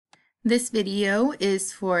This video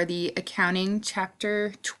is for the Accounting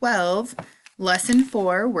Chapter 12, Lesson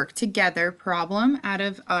 4, Work Together problem out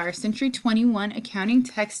of our Century 21 Accounting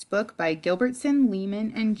Textbook by Gilbertson,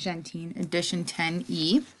 Lehman, and Gentene, edition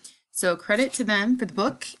 10E. So credit to them for the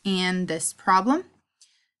book and this problem.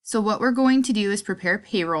 So what we're going to do is prepare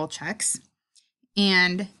payroll checks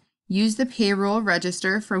and use the payroll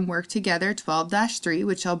register from Work Together 12-3,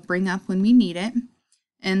 which I'll bring up when we need it.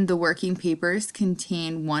 And the working papers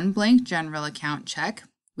contain one blank general account check,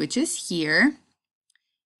 which is here,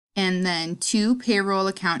 and then two payroll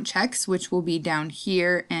account checks, which will be down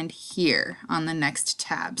here and here on the next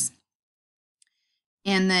tabs.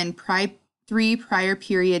 And then three prior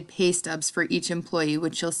period pay stubs for each employee,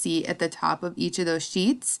 which you'll see at the top of each of those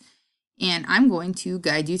sheets. And I'm going to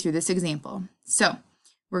guide you through this example. So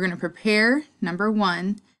we're going to prepare, number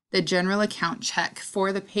one, the general account check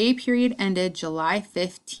for the pay period ended July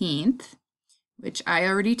 15th, which I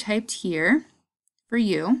already typed here for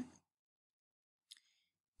you.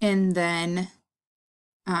 And then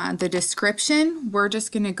the description, we're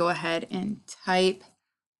just going to go ahead and type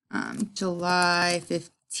July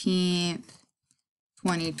 15th,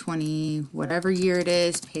 2020, whatever year it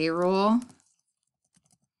is, payroll.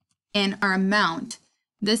 And our amount,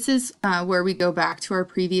 this is where we go back to our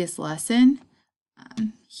previous lesson.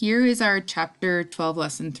 Here is our Chapter 12,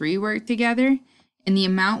 Lesson 3 work together, and the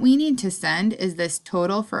amount we need to send is this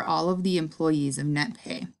total for all of the employees of net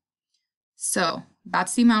pay. So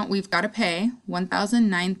that's the amount we've got to pay,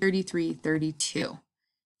 $1,933.32.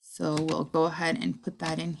 So we'll go ahead and put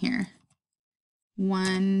that in here,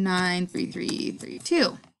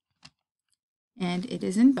 $1,933.32, and it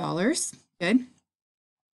is in dollars. Good.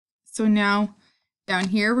 So now down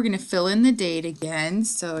here we're going to fill in the date again.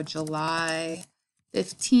 So July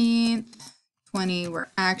 15th, 20, we're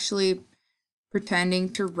actually pretending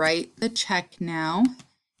to write the check now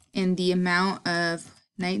in the amount of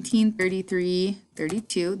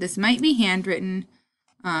 $1933.32. This might be handwritten.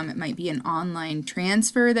 It might be an online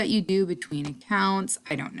transfer that you do between accounts.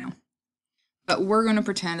 I don't know. But we're going to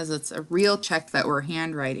pretend as it's a real check that we're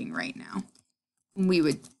handwriting right now. We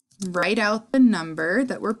would write out the number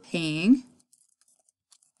that we're paying,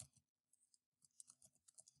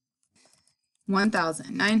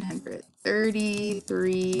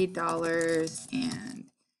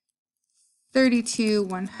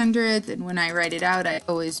 $1,933.32, and when I write it out, I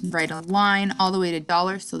always write a line all the way to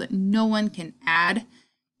dollars so that no one can add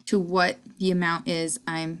to what the amount is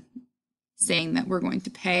I'm saying that we're going to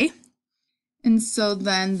pay. And so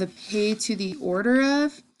then the pay to the order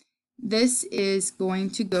of, this is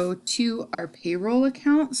going to go to our payroll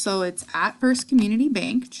account. So it's at First Community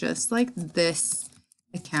Bank, just like this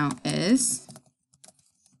account is.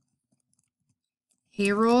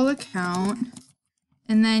 Payroll account,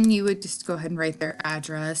 and then you would just go ahead and write their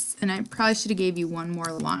address. And I probably should have gave you one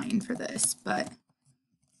more line for this, but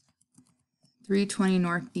 320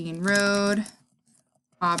 North Dean Road,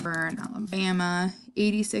 Auburn, Alabama,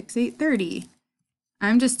 86830.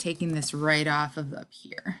 I'm just taking this right off of up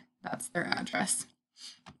here. That's their address.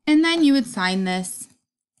 And then you would sign this.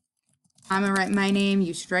 I'm gonna write my name,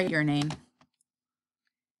 you should write your name.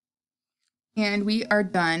 And we are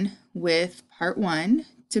done with part one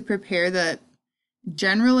to prepare the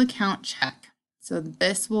general account check. So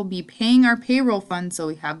this will be paying our payroll fund, so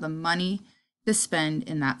we have the money to spend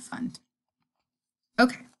in that fund.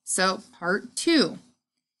 Okay, so part two.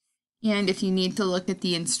 And if you need to look at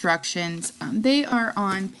the instructions, they are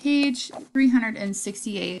on page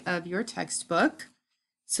 368 of your textbook.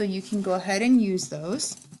 So you can go ahead and use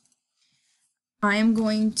those. I'm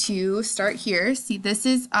going to start here. See, this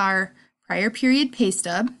is our prior period pay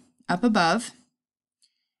stub up above.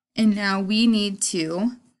 And now we need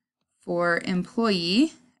to, for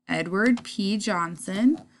employee Edward P.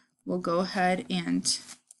 Johnson, we'll go ahead and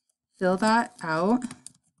fill that out.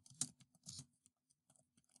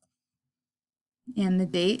 And the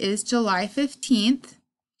date is July 15th.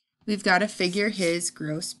 We've got to figure his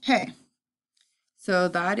gross pay. So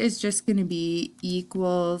that is just going to be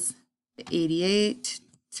equals the 88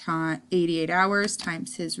 hours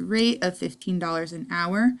times his rate of $15 an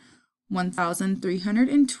hour,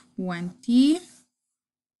 1,320.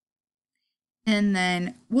 And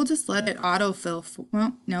then we'll just let it autofill.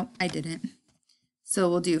 Well, no, I didn't. So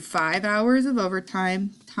we'll do 5 hours of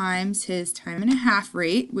overtime times his time and a half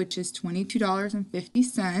rate, which is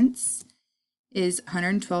 $22.50, is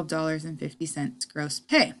 $112.50 gross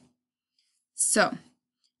pay. So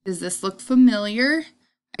does this look familiar?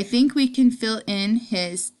 I think we can fill in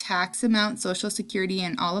his tax amount, Social Security,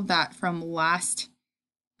 and all of that from last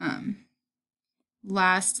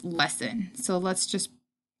lesson. So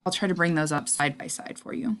I'll try to bring those up side by side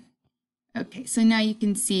for you. Okay, so now you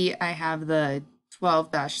can see I have the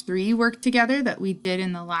 12-3 work together that we did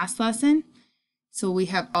in the last lesson. So we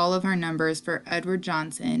have all of our numbers for Edward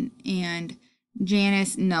Johnson and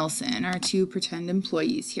Janice Nelson, our two pretend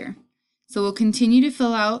employees here. So we'll continue to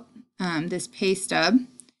fill out this pay stub.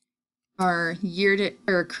 Our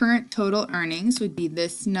current total earnings would be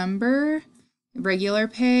this number, regular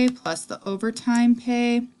pay plus the overtime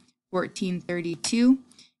pay, $14.32,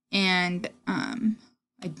 and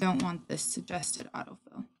I don't want this suggested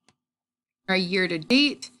autofill. Our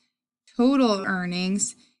year-to-date total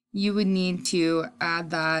earnings, you would need to add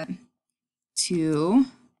that to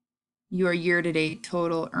your year-to-date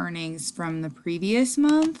total earnings from the previous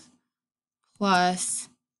month plus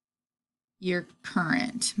your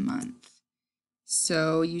current month.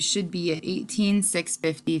 So you should be at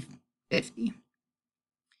 $18,650.50.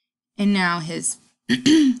 And now his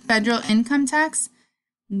federal income tax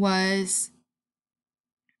was,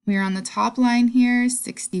 we're on the top line here,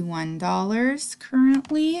 $61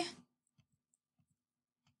 currently.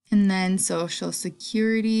 And then Social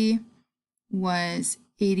Security was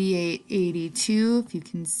 $88.82, if you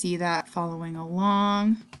can see that following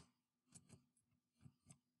along.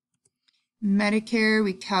 Medicare,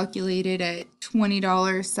 we calculated at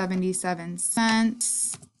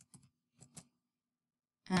 $20.77.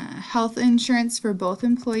 Health insurance for both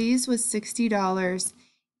employees was $60,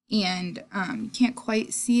 and you can't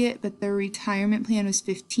quite see it, but their retirement plan was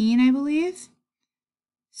 $15, I believe.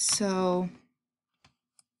 So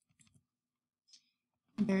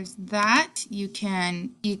there's that. You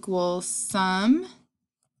can equal sum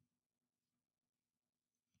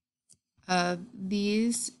of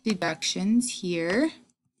these deductions here.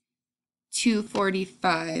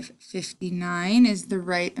 $245.59 is the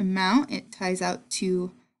right amount. It ties out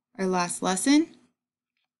to our last lesson.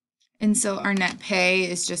 And so our net pay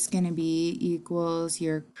is just going to be equals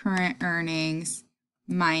your current earnings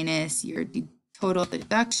minus your total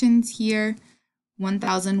deductions here,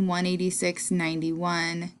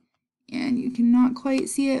 $1,186.91. And you cannot quite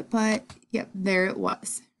see it, but yep, there it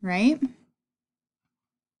was, right?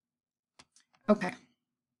 Okay.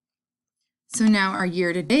 So now our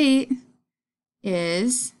year-to-date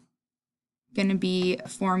is going to be a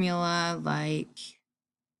formula like,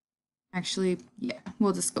 actually, yeah,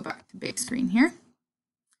 we'll just go back to big screen here.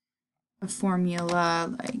 A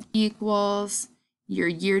formula like equals your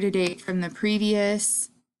year-to-date from the previous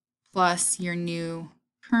plus your new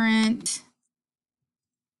current,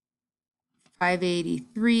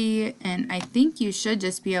 583, and I think you should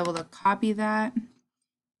just be able to copy that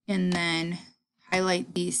and then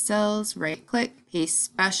highlight these cells, right-click, paste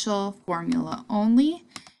special, formula only,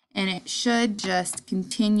 and it should just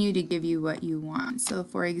continue to give you what you want. So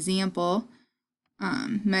for example,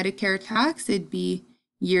 Medicare tax, it'd be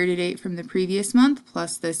year-to-date from the previous month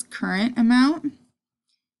plus this current amount.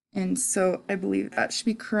 And so I believe that should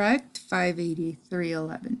be correct,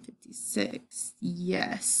 583.1156.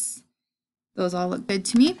 Yes, those all look good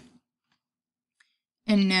to me.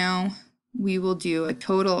 And now we will do a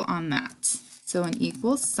total on that. So an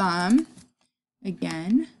equal sum,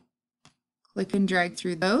 again, click and drag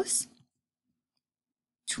through those.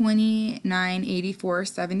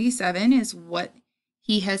 $29.84.77 is what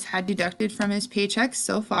he has had deducted from his paycheck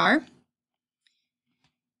so far.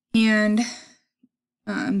 And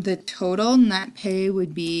the total net pay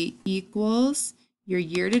would be equals your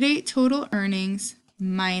year-to-date total earnings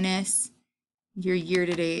minus your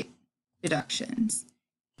year-to-date deductions,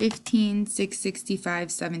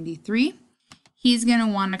 $15,665.73. He's going to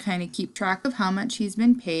want to kind of keep track of how much he's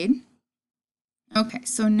been paid. Okay,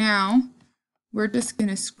 so now we're just going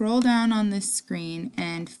to scroll down on this screen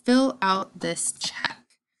and fill out this check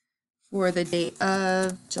for the date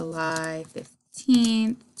of July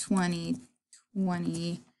 15th,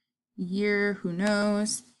 2020, year, who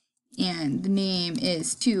knows, and the name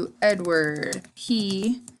is to Edward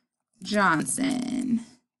P. Johnson,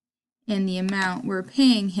 and the amount we're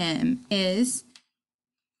paying him is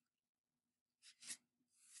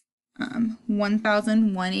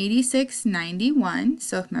 $1,186.91.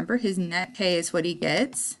 So remember, his net pay is what he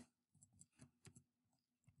gets.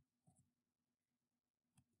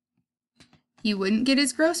 He wouldn't get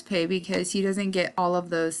his gross pay because he doesn't get all of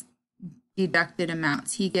those deducted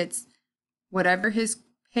amounts. He gets whatever his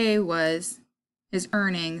pay was, his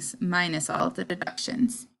earnings, minus all of the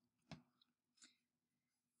deductions.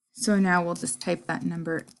 So now we'll just type that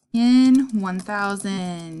number in,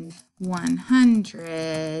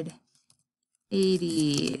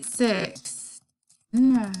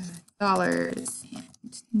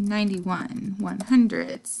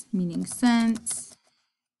 meaning cents.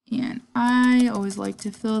 And I always like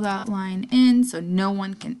to fill that line in so no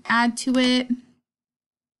one can add to it.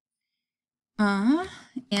 And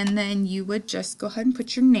then you would just go ahead and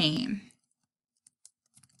put your name.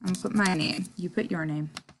 I'm going to put my name. You put your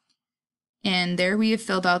name. And there we have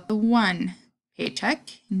filled out the one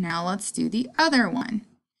paycheck. Now let's do the other one.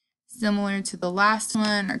 Similar to the last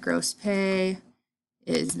one, our gross pay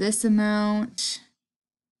is this amount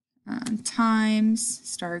times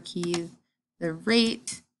star key the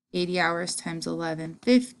rate, 80 hours times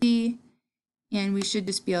 1150. And we should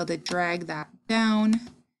just be able to drag that down.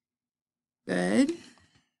 Good.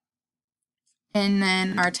 And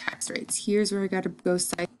then our tax rates. Here's where I got to go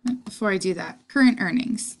side. Before I do that, current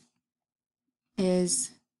earnings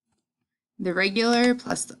is the regular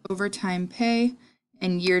plus the overtime pay,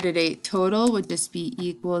 and year-to-date total would just be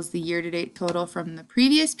equals the year-to-date total from the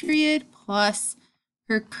previous period plus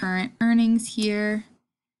her current earnings here,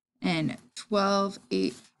 and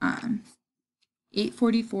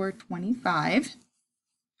 844.25.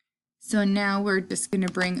 So now we're just going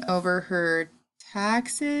to bring over her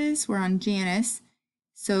taxes. We're on Janice.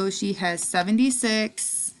 So she has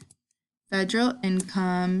 76 federal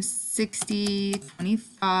income,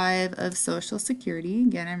 60.25 of Social Security.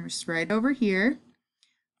 Again, I'm just right over here.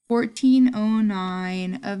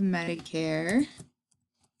 1409 of Medicare,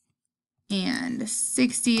 and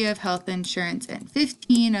 60 of health insurance, and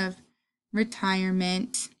 15 of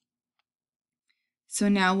retirement. So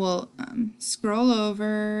now we'll scroll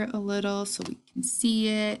over a little so we can see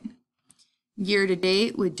it. Year to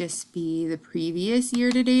date would just be the previous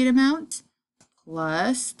year to date amount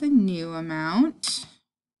plus the new amount.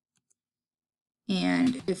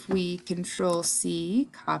 And if we Control C,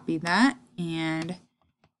 copy that, and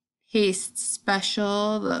paste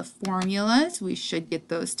special the formulas, we should get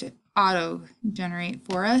those to auto generate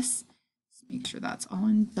for us. Let's make sure that's all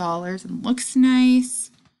in dollars and looks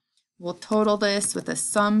nice. We'll total this with a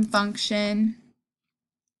sum function.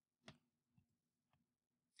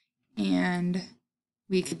 And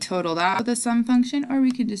we could total that with a sum function, or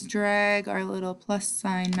we could just drag our little plus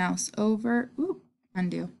sign mouse over. Ooh,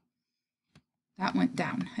 undo. That went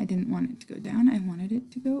down. I didn't want it to go down. I wanted it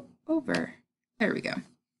to go over. There we go.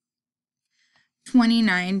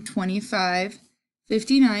 29, 25,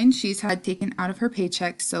 59 she's had taken out of her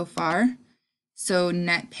paycheck so far. So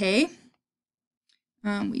net pay,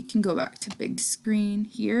 we can go back to big screen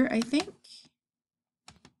here, I think.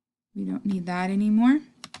 We don't need that anymore.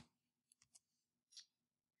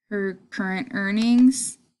 Her current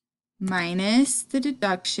earnings minus the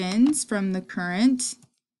deductions from the current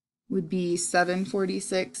would be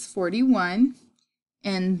 $746.41,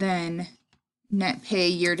 and then net pay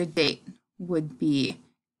year to date would be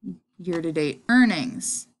year-to-date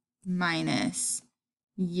earnings minus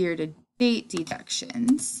year-to-date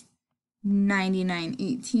deductions,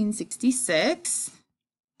 $99.1866.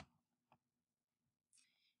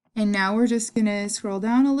 And now we're just going to scroll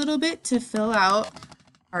down a little bit to fill out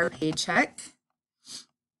our paycheck.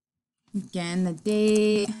 Again, the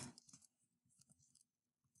date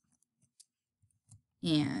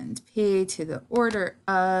and pay to the order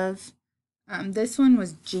of. This one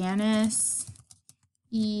was Janice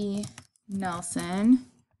E. Nelson.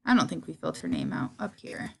 I don't think we filled her name out up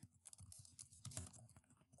here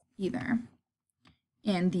either.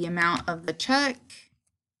 And the amount of the check,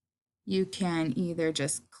 you can either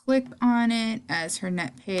just click on it as her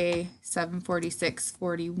net pay,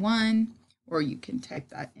 $746.41, or you can type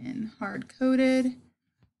that in hard-coded.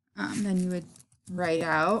 Then you would write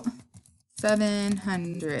out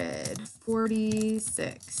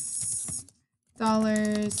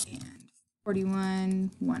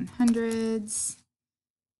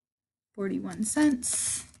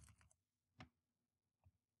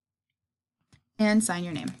and sign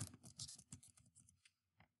your name.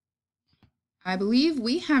 I believe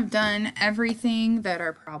we have done everything that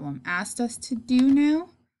our problem asked us to do now.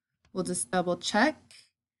 We'll just double check.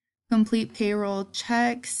 Complete payroll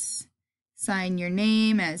checks. Sign your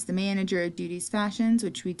name as the manager of duties fashions,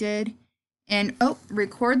 which we did. And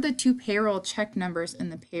record the 2 payroll check numbers in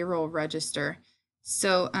the payroll register.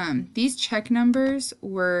 So these check numbers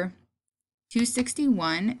were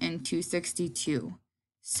 261 and 262.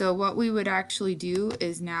 So what we would actually do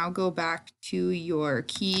is now go back to your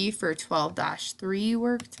key for 12-3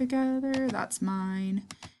 work together. That's mine.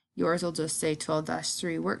 Yours will just say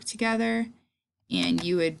 12-3 work together. And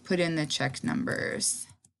you would put in the check numbers.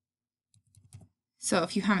 So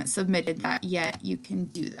if you haven't submitted that yet, you can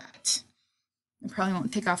do that. It probably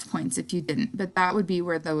won't take off points if you didn't, but that would be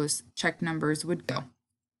where those check numbers would go.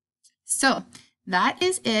 So that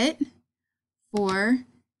is it for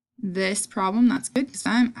this problem. That's good because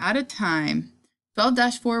I'm out of time.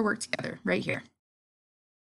 12-4, work together, right here.